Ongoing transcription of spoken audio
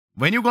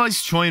When you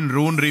guys join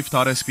RuneRift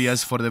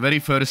RSPS for the very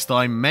first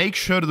time, make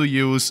sure to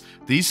use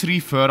this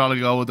referral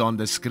code on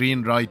the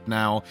screen right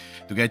now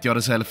to get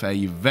yourself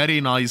a very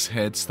nice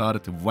head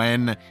start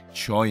when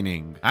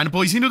joining. And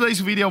boys, in today's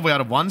video we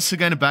are once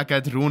again back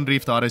at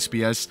RuneRift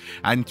RSPS,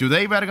 and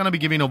today we are gonna be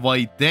giving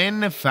away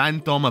 10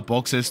 phantom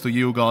boxes to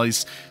you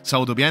guys.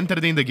 So to be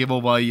entered in the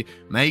giveaway,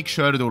 make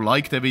sure to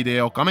like the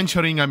video, comment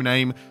your in-game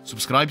name,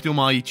 subscribe to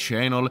my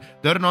channel,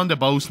 turn on the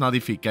post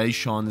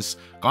notifications,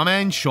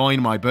 comment, join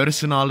my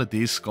personal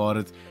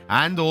Discord,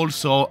 and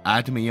also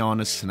add me on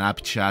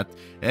Snapchat,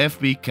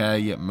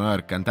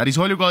 FPKMERKYT. And that is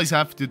all you guys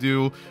have to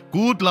do.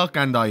 Good luck,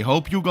 and I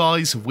hope you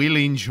guys will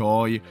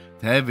enjoy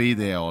the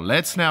video.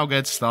 Let's now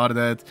get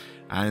started.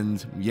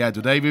 And yeah,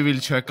 today we will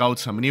check out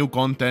some new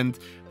content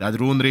that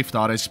RuneRift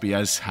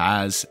RSPS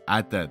has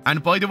added.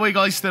 And by the way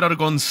guys, there are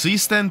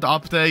consistent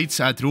updates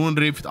at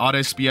RuneRift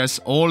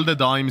RSPS all the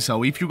time,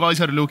 so if you guys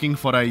are looking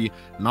for a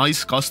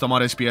nice custom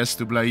RSPS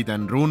to play,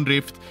 then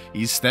RuneRift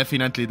is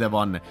definitely the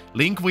one.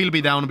 Link will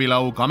be down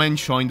below. Come and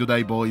join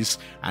today boys,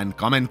 and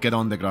come and get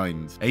on the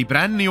grind. A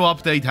brand new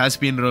update has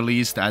been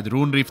released at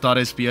RuneRift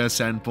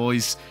RSPS, and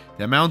boys,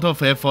 the amount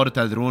of effort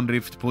that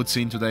RuneRift puts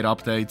into their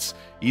updates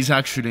is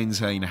actually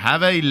insane.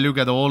 Have a look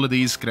at all of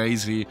these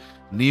crazy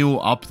new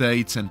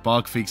updates and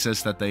bug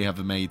fixes that they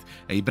have made.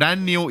 A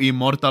brand new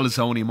immortal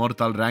zone,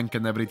 immortal rank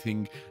and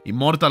everything,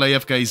 immortal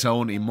AFK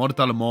zone,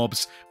 immortal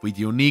mobs with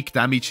unique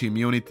damage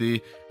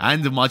immunity,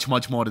 and much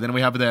more. Then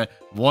we have the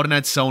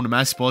Warnet zone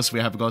mass boss, we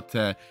have got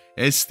the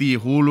SD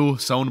Hulu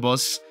zone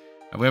boss,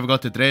 we have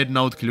got the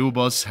Dreadnought Clue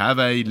boss. Have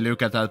a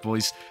look at that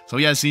boys. So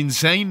yes,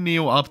 insane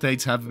new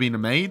updates have been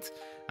made.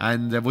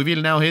 And we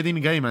will now head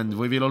in game, and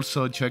we will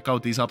also check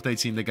out these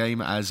updates in the game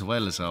as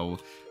well. So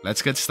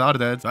let's get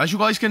started. As you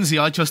guys can see,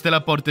 I just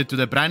teleported to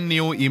the brand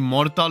new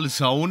Immortal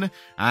Zone.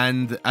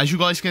 And as you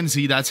guys can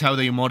see, that's how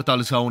the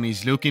Immortal Zone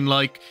is looking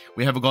like.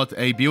 We have got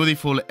a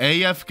beautiful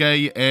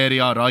AFK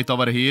area right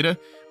over here.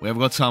 We have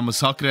got some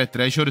sacred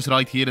treasures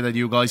right here that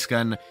you guys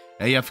can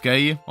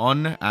AFK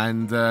on,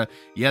 and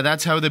yeah,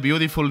 that's how the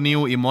beautiful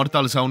new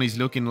Immortal Zone is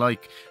looking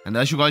like. And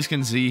as you guys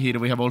can see here,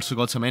 we have also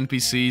got some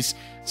NPCs,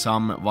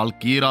 some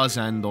Valkyras,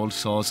 and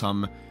also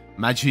some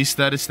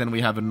Magisters. Then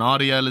we have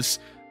Nariels,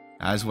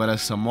 as well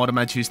as some more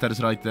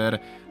Magisters right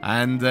there.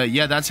 And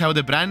yeah, that's how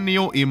the brand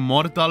new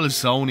Immortal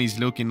Zone is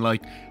looking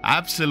like.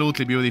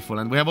 Absolutely beautiful.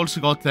 And we have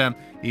also got the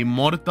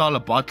Immortal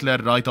Butler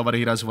right over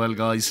here as well,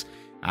 guys.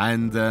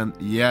 And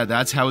yeah,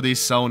 that's how this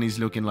zone is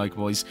looking like,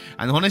 boys.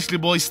 And honestly,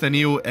 boys, the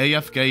new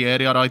AFK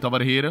area right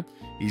over here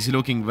is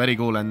looking very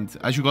cool. And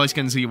as you guys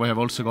can see, we have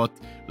also got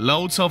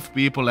loads of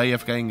people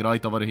AFKing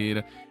right over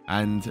here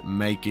and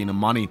making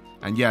money.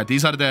 And yeah,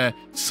 these are the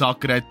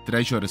sacred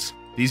treasures.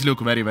 These look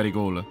very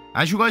cool.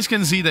 As you guys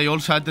can see, they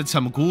also added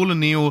some cool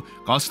new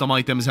custom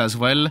items as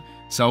well.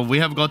 So we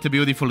have got the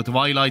beautiful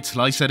Twilight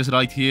Slicers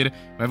right here.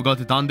 We have got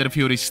the Thunder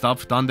Fury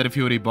Staff, Thunder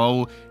Fury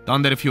Bow,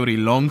 Thunder Fury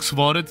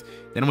Longsword.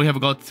 Then we have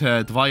got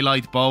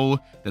Twilight Bow,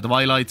 the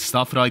Twilight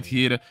Staff right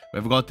here.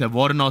 We've got the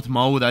Warnot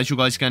Mode, as you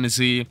guys can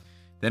see.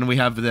 Then we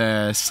have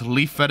the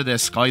Slipher, the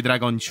Sky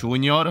Dragon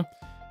Junior.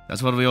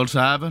 That's what we also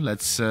have.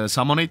 Let's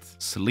summon it.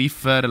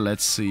 Slipher,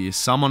 let's see.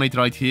 Summon it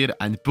right here.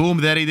 And boom,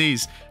 there it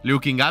is.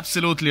 Looking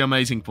absolutely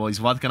amazing,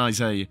 boys. What can I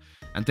say?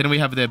 And then we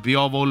have the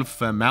Beowulf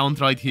mount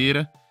right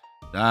here.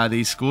 That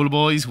is cool,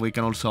 boys. We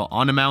can also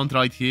unmount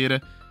right here.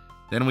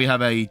 Then we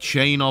have a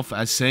Chain of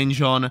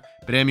Ascension,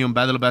 Premium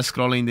Battle Pass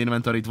scroll in the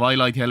inventory,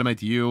 Twilight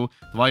Helmet U,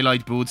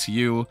 Twilight Boots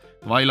U,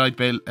 Twilight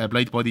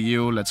Blade Body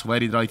U. Let's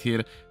wear it right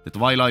here. The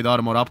Twilight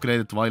Armor,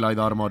 upgraded Twilight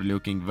Armor,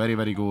 looking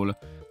very cool.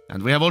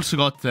 And we have also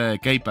got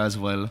Cape as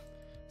well.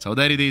 So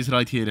there it is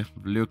right here,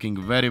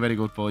 looking very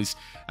good, boys.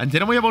 And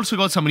then we have also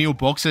got some new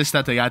boxes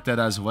that they added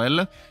as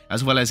well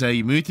as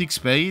a Mythic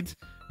Spade,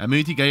 a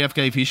Mythic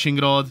AFK Fishing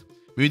Rod,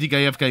 Mythic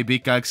AFK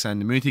Pickaxe,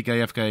 and Mythic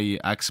AFK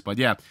Axe. But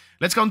yeah,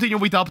 let's continue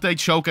with update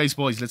showcase,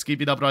 boys. Let's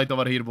keep it up right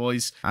over here,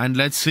 boys. And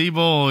let's see,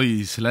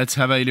 boys. Let's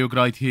have a look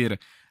right here.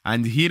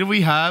 And here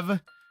we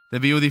have the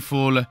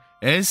beautiful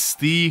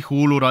SD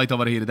Hulu right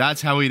over here.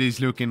 That's how it is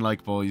looking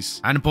like,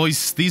 boys. And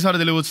boys, these are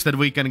the loots that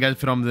we can get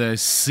from the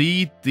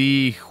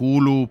CD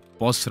Hulu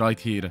boss right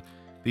here.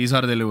 These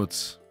are the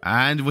loots.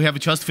 And we have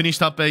just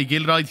finished up a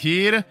guild right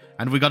here.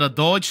 And we gotta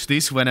dodge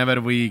this whenever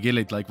we kill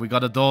it. Like, we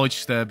gotta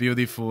dodge the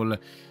beautiful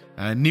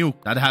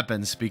nuke that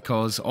happens,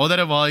 because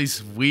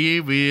otherwise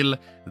we will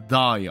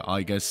die,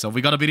 I guess. So we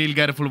gotta be real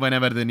careful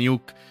whenever the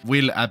nuke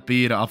will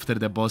appear after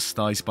the boss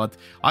dies. But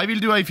I will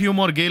do a few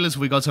more guilds.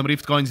 We got some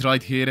rift coins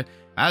right here,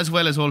 as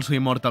well as also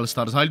immortal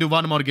stars. I'll do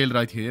one more guild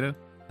right here.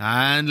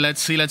 And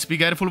let's see, let's be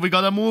careful. We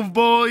gotta move,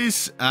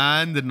 boys.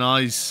 And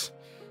nice.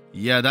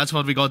 Yeah, that's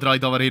what we got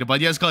right over here.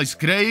 But yes, guys,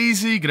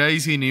 crazy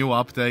new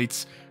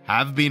updates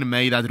have been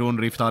made at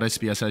RuneRift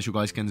RSPS, as you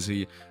guys can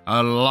see.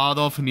 A lot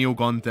of new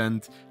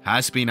content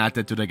has been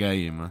added to the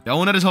game. The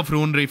owners of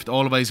RuneRift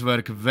always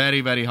work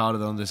very, very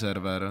hard on the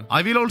server.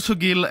 I will also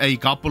kill a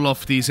couple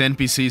of these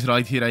NPCs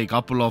right here, a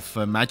couple of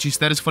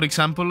magisters, for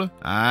example.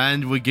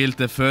 And we killed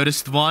the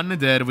first one.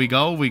 There we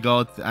go. We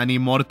got an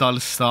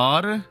immortal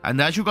star. And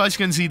as you guys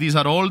can see, these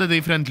are all the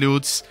different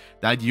loots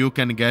that you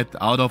can get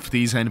out of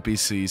these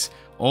NPCs.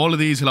 All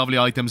these lovely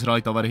items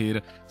right over here.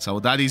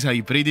 So that is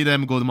a pretty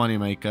damn good money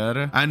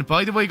maker. And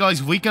by the way,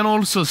 guys, we can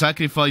also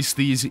sacrifice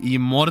these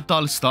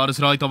immortal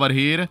stars right over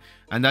here.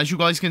 And as you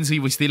guys can see,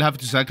 we still have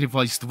to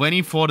sacrifice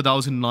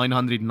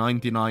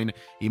 24,999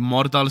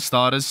 immortal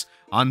stars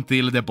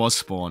until the boss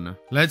spawn.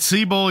 Let's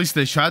see, boys.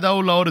 The Shadow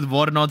Lord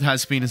Warnot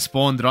has been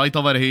spawned right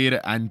over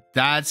here. And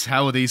that's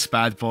how this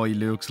bad boy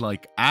looks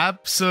like.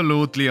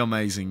 Absolutely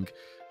amazing.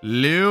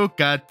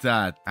 Look at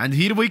that. And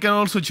here we can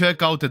also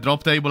check out the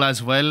drop table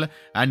as well.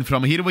 And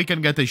from here we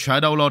can get the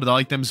Shadow Lord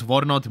items,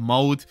 Warnot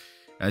mode,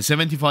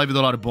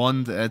 $75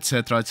 bond,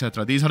 etc,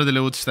 etc. These are the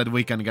loots that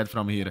we can get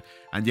from here.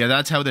 And yeah,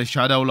 that's how the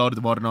Shadow Lord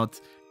Warnot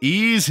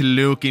is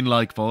looking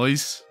like,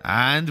 boys.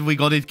 And we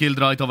got it killed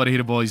right over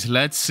here, boys.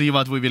 Let's see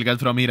what we will get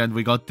from here. And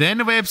we got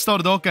 10 web store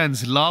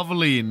tokens.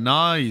 Lovely,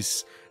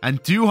 nice.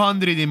 And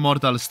 200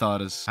 immortal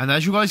stars. And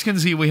as you guys can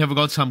see, we have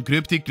got some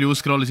cryptic clue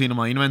scrolls in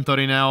my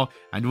inventory now.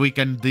 And we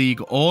can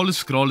dig all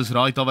scrolls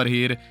right over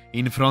here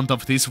in front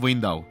of this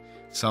window.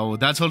 So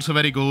that's also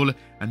very cool.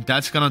 And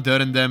that's gonna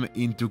turn them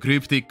into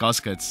cryptic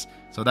caskets.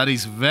 So that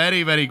is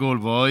very, very cool,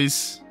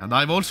 boys. And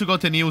I've also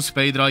got a new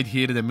spade right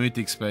here, the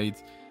mythic spade.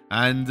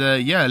 And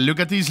yeah, look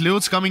at these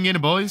loots coming in,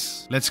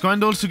 boys. Let's go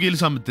and also kill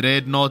some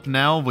Dreadnought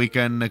now. We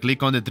can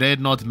click on the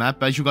Dreadnought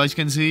map, as you guys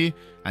can see.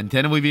 And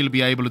then we will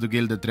be able to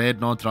kill the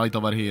Dreadnought right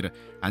over here.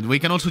 And we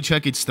can also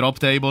check its drop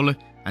table.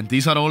 And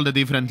these are all the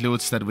different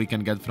loots that we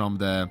can get from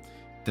the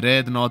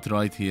Dreadnought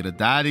right here.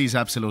 That is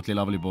absolutely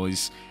lovely,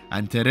 boys.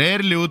 And the rare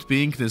loot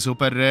being the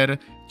super rare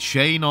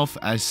Chain of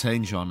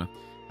Ascension,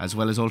 as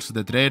well as also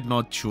the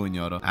Dreadnought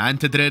Junior. And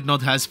the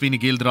Dreadnought has been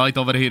killed right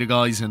over here,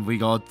 guys. And we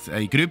got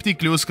a cryptic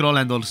clue scroll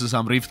and also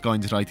some rift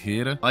coins right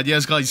here. But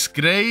yes, guys,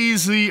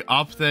 crazy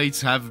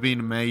updates have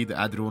been made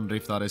at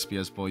RuneRift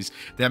RSPS, boys.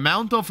 The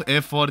amount of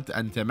effort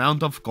and the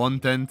amount of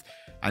content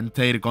and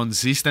their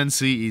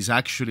consistency is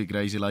actually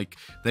crazy. Like,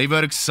 they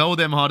work so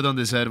damn hard on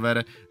the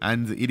server,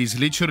 and it is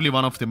literally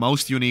one of the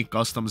most unique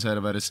custom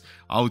servers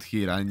out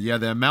here. And yeah,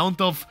 the amount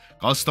of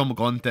custom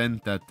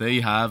content that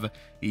they have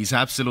is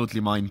absolutely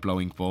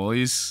mind-blowing,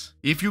 boys.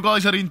 If you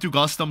guys are into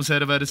custom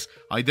servers,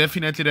 I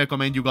definitely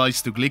recommend you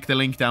guys to click the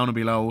link down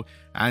below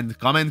and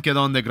come and get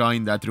on the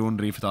grind at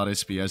RuneRift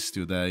RSPS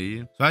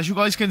today. So as you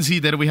guys can see,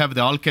 there we have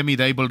the alchemy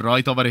table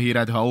right over here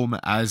at home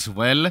as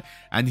well.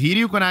 And here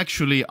you can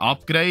actually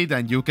upgrade,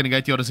 and you can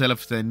get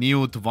yourself the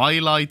new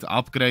Twilight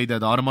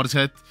upgraded armor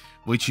set,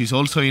 which is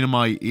also in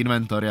my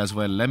inventory as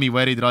well. Let me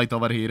wear it right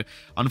over here.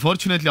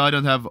 Unfortunately, I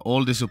don't have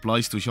all the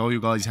supplies to show you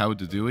guys how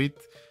to do it.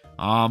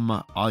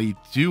 I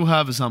do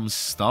have some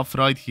stuff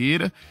right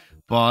here,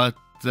 but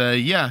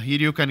yeah, here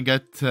you can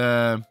get,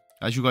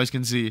 as you guys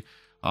can see,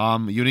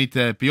 you need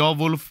the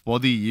Beowulf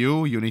body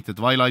you need the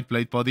Twilight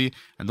Blade body,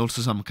 and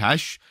also some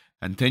cash.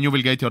 And then you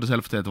will get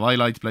yourself the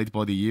Twilight Blade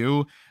body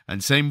you.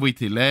 And same with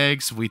the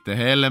legs, with the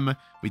helm,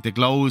 with the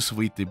gloves,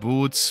 with the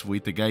boots,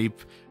 with the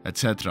cape,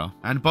 etc.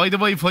 And by the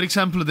way, for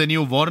example, the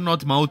new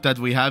Warnot mode that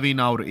we have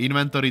in our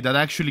inventory, that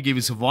actually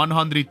gives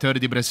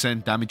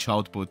 130% damage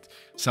output.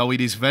 So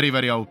it is very,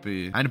 very OP.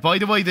 And by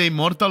the way, the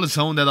Immortal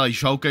Zone that I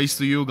showcased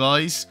to you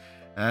guys,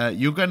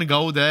 you can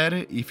go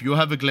there if you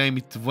have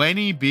claimed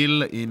 20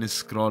 bill in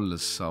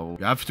scrolls. So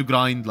you have to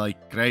grind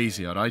like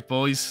crazy, alright,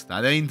 boys?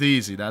 That ain't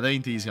easy,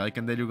 I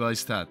can tell you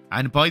guys that.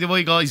 And by the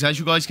way, guys, as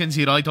you guys can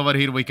see right over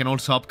here, we can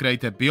also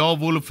upgrade the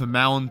Beowulf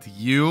mount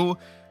U.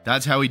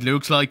 That's how it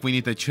looks like. We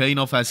need the Chain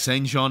of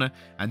Ascension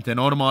and the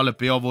normal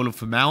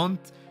Beowulf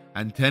mount.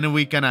 And then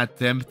we can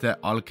attempt the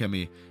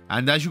alchemy.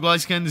 And as you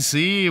guys can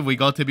see, we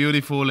got a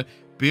beautiful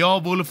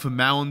Beowulf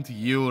mount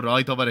U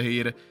right over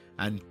here.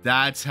 And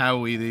that's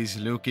how it is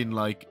looking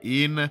like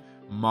in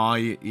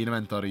my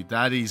inventory.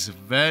 That is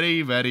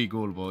very, very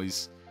cool,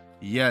 boys.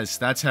 Yes,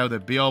 that's how the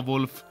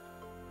Beowulf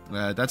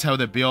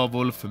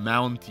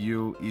mount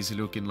U is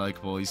looking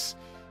like, boys.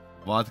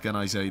 What can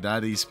I say?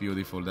 That is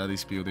beautiful. That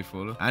is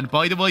beautiful. And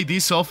by the way,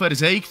 this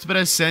offers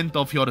 8%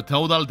 of your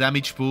total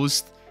damage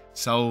boost.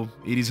 So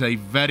it is a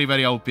very,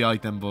 very OP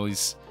item,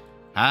 boys.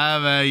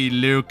 Have a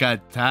look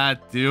at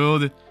that,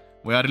 dude.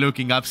 We are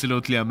looking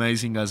absolutely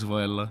amazing as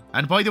well.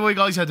 And by the way,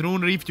 guys, at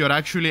RuneRift, you're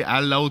actually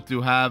allowed to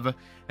have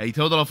a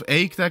total of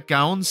 8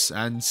 accounts,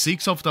 and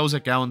 6 of those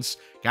accounts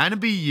can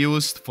be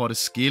used for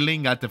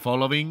skilling at the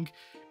following.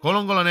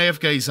 Colon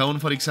AFK zone,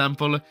 for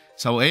example.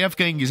 So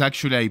AFKing is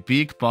actually a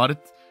big part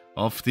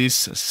of this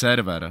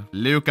server.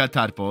 Look at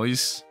that,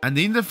 boys. And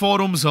in the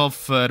forums of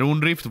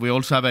RuneRift, we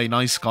also have a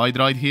nice guide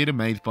right here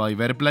made by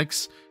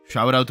Verplex,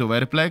 Shout out to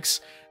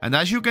Verplex. And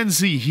as you can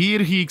see here,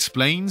 he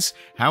explains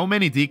how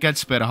many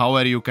tickets per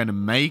hour you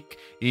can make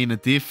in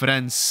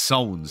different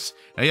zones.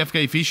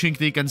 AFK fishing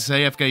tickets,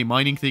 AFK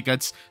mining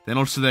tickets, then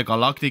also the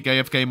galactic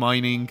AFK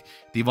mining,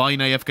 divine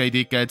AFK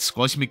tickets,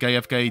 cosmic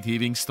AFK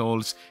thieving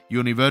stalls,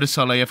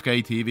 universal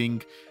AFK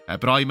thieving,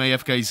 prime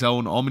AFK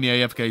zone, omni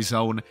AFK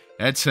zone,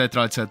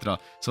 etc, etc.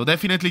 So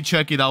definitely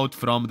check it out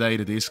from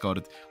their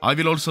Discord. I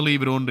will also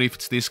leave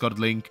RuneRift's Discord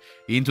link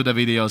into the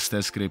video's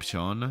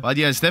description. But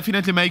yes,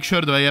 definitely make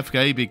sure to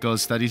AFK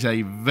because that is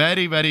a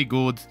very, very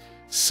good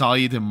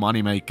side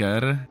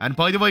moneymaker. And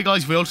by the way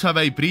guys, we also have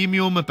a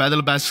premium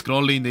battle pass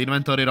scroll in the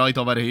inventory right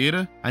over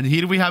here. And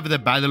here we have the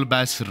battle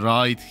pass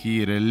right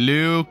here.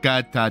 Look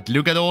at that.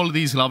 Look at all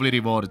these lovely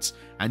rewards.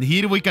 And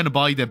here we can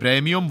buy the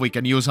premium. We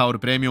can use our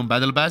premium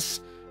battle pass.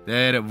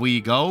 There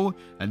we go.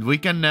 And we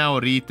can now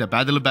read the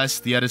battle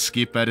pass tier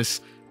skippers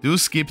to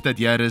skip the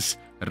tiers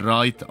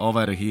right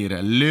over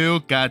here.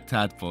 Look at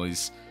that,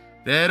 boys.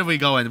 There we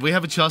go. And we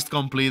have just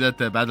completed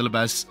the battle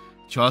pass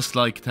just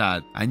like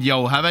that. And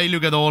yo, have a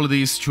look at all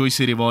these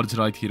juicy rewards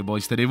right here,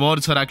 boys. The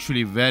rewards are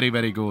actually very,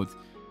 very good.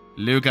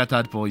 Look at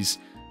that, boys.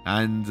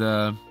 And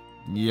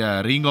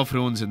yeah, ring of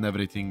runes and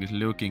everything.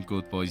 Looking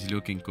good, boys.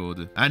 Looking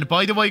good. And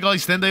by the way,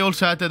 guys, then they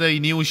also added a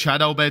new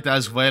shadow bet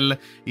as well.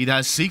 It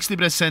has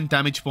 60%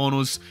 damage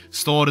bonus,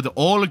 stored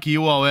all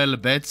QOL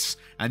bets,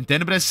 and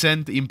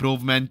 10%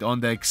 improvement on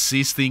the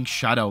existing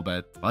shadow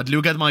bet. But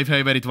look at my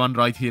favorite one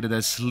right here,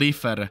 the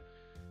Slifer.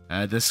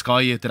 The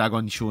Sky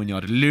Dragon Jr.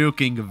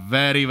 Looking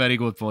very, very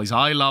good, boys.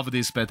 I love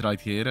this pet right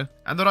here.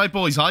 And alright,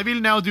 boys, I will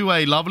now do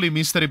a lovely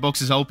mystery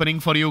boxes opening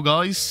for you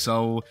guys.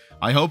 So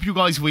I hope you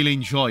guys will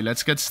enjoy.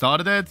 Let's get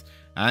started.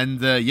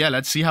 And yeah,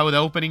 let's see how the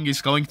opening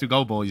is going to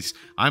go, boys.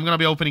 I'm gonna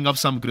be opening up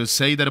some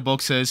Crusader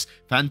boxes,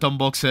 Phantom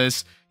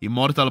boxes,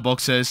 Immortal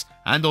boxes,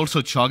 and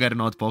also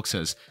Juggernaut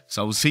boxes.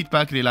 So sit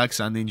back, relax,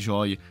 and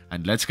enjoy.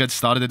 And let's get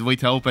started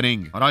with the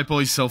opening. Alright,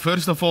 boys, so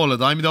first of all,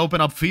 I'm gonna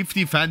open up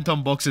 50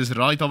 Phantom boxes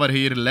right over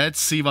here.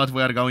 Let's see what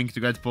we are going to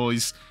get,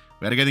 boys.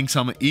 We are getting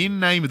some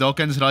in-name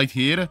tokens right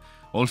here.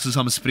 Also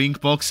some Spring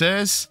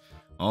boxes.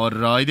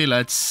 Alrighty,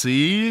 let's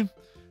see.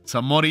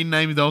 Some more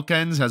in-name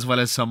tokens, as well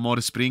as some more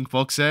Spring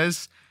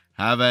boxes.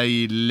 Have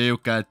a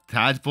look at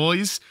that,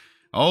 boys.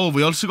 Oh,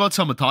 we also got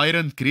some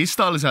Tyrant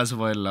crystals as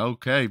well.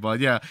 Okay, but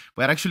yeah,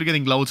 we're actually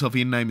getting loads of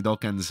in-name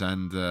tokens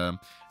and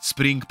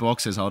Spring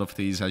boxes out of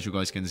these, as you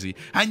guys can see.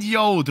 And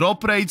yo,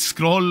 drop rate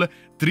scroll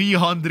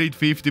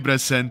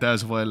 350%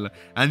 as well.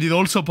 And it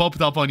also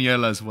popped up on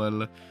yellow as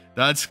well.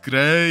 That's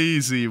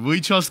crazy. We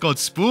just got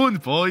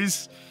spooned,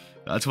 boys.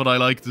 That's what I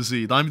like to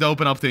see. Time to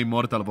open up the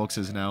Immortal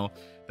boxes now.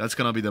 That's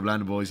gonna be the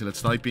plan, boys.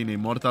 Let's type in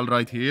Immortal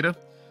right here.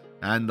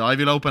 And I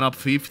will open up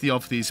 50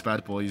 of these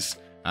bad boys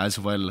as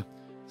well.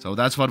 So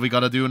that's what we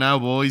gotta do now,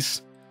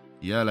 boys.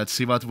 Yeah, let's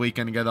see what we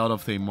can get out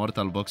of the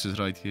Immortal boxes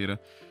right here.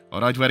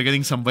 Alright, we're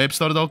getting some web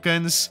store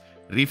tokens,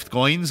 Rift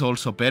coins,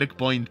 also perk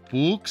point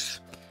books,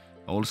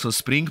 also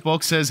Spring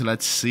boxes.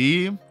 Let's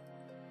see.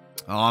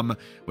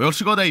 We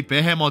also got a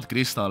Behemoth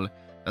crystal.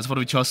 That's what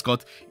we just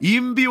got.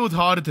 Imbued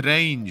hard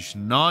range.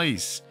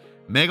 Nice.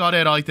 Mega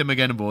rare item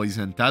again, boys.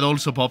 And that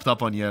also popped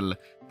up on yellow.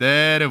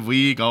 There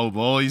we go,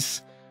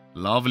 boys.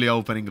 Lovely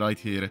opening right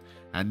here.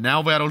 And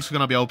now we are also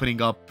going to be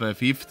opening up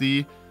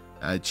 50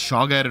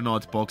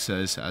 Juggernaut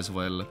boxes as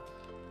well.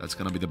 That's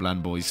going to be the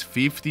plan, boys.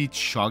 50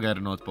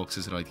 Juggernaut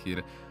boxes right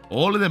here.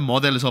 All the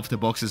models of the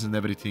boxes and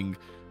everything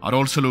are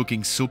also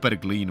looking super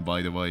clean,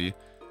 by the way.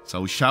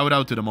 So shout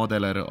out to the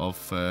modeler of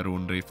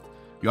RuneRift.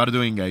 You are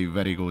doing a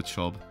very good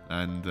job.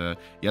 And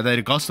yeah,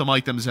 their custom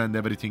items and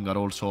everything are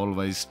also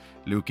always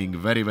looking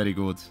very, very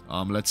good.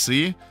 Let's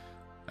see.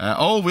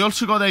 Oh, we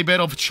also got a pair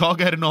of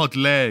Juggernaut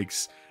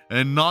legs.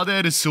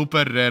 Another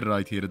super rare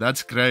right here.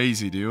 That's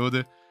crazy,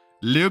 dude.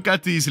 Look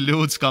at these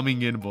loots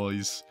coming in,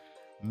 boys.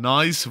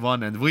 Nice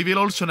one. And we will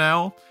also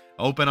now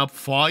open up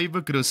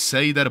 5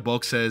 Crusader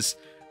boxes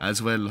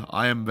as well.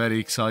 I am very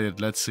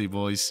excited. Let's see,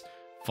 boys.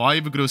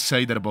 5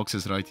 Crusader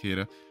boxes right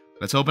here.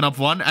 Let's open up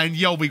one. And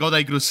yo, we got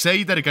a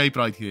Crusader cape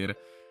right here.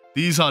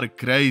 These are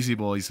crazy,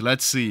 boys.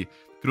 Let's see.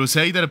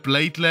 Crusader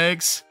plate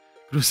legs.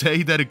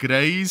 Crusader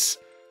grays.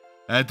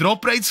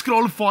 Drop rate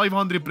scroll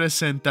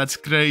 500%. That's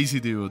crazy,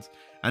 dude.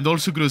 And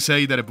also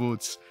Crusader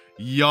boots.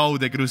 Yo,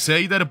 the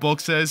Crusader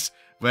boxes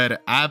were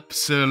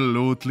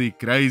absolutely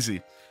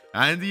crazy.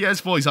 And yes,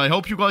 boys, I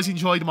hope you guys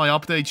enjoyed my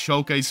update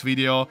showcase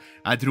video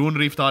at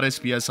RuneRift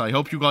RSPS. I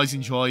hope you guys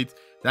enjoyed.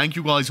 Thank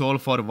you guys all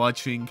for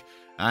watching.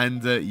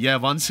 And yeah,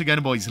 once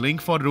again, boys,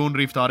 link for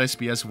RuneRift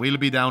RSPS will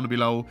be down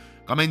below.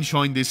 Come and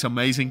join this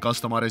amazing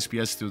custom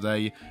RSPS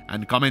today.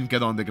 And come and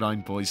get on the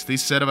grind, boys.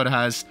 This server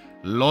has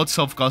lots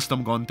of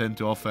custom content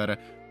to offer.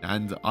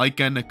 And I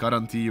can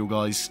guarantee you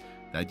guys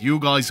that you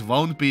guys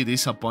won't be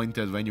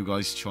disappointed when you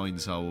guys join.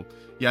 So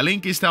yeah,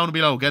 link is down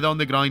below. Get on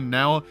the grind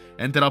now.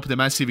 Enter up the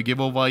massive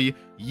giveaway.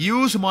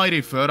 Use my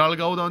referral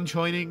code on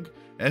joining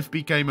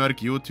FPKMERKYT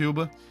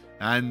YouTube.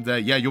 And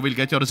yeah, you will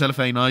get yourself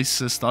a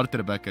nice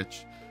starter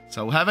package.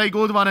 So have a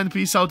good one and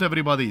peace out,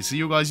 everybody. See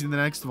you guys in the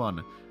next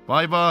one.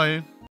 Bye bye.